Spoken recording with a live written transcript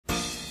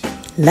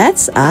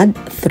Let's add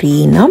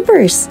 3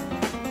 numbers.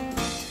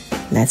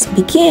 Let's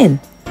begin.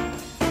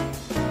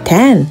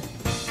 10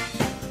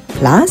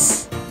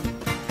 plus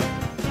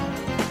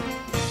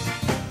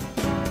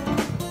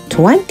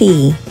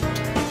 20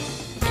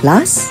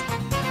 plus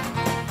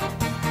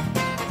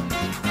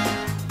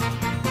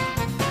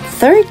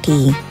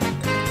 30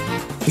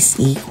 is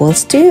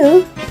equals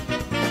to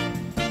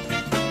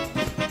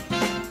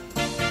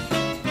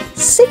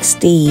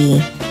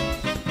 60.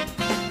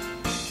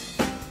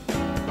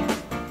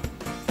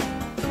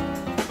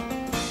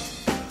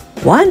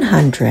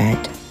 100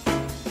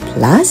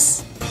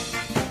 plus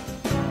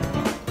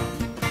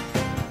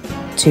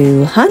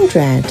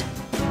 200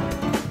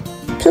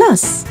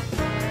 plus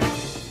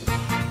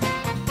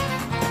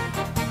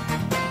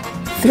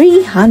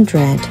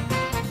 300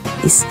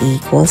 is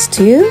equals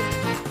to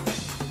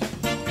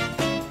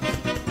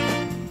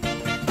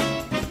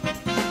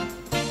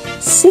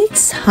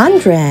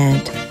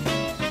 600.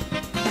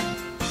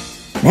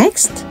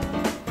 Next,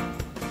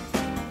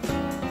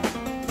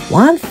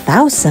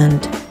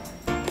 1000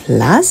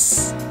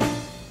 plus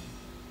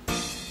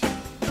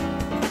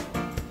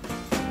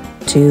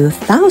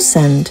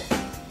 2000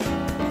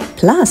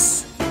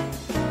 plus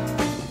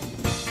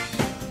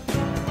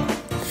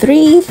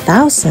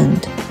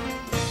 3000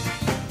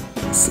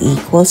 is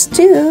equals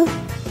to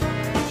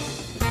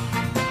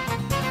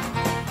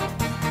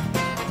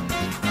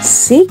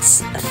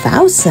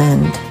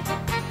 6,000.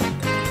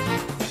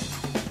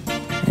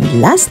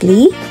 And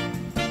lastly,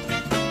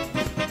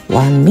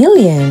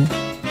 1,000,000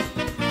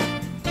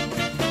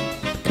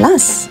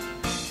 plus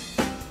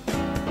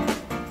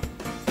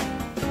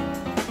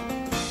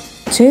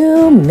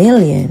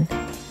 2,000,000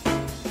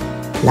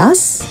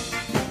 plus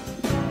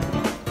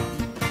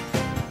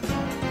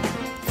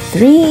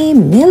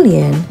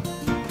 3,000,000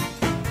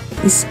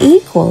 is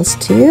equals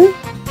to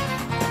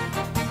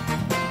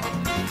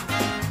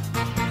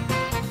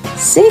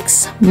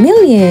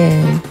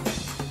 6,000,000.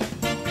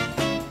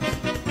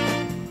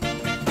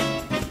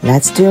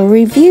 Let's do a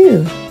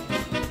review.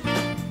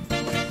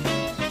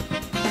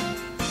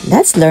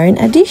 Let's learn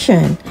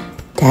addition.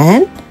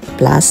 10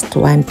 plus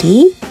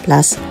 20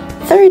 plus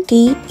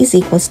 30 is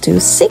equals to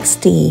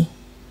 60.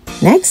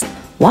 Next,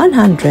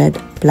 100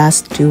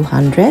 plus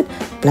 200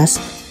 plus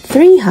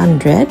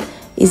 300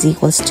 is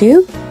equals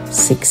to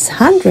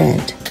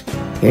 600.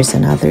 Here's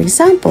another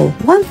example.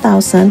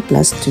 1000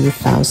 plus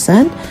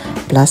 2000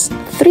 plus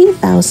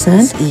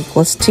 3000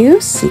 equals to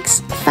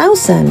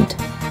 6,000.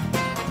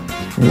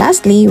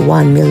 Lastly,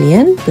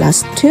 1,000,000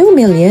 plus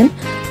 2,000,000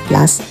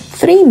 plus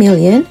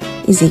 3,000,000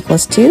 is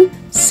equals to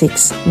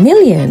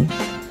 6,000,000.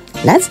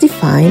 Let's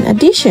define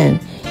addition.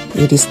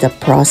 It is the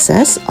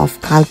process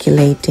of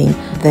calculating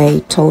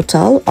the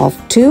total of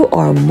 2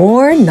 or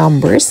more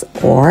numbers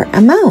or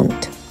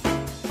amount.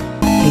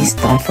 Please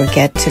don't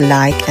forget to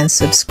like and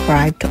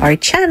subscribe to our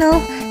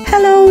channel.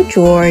 Hello,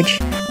 George.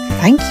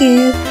 Thank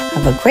you.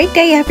 Have a great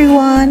day,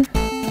 everyone.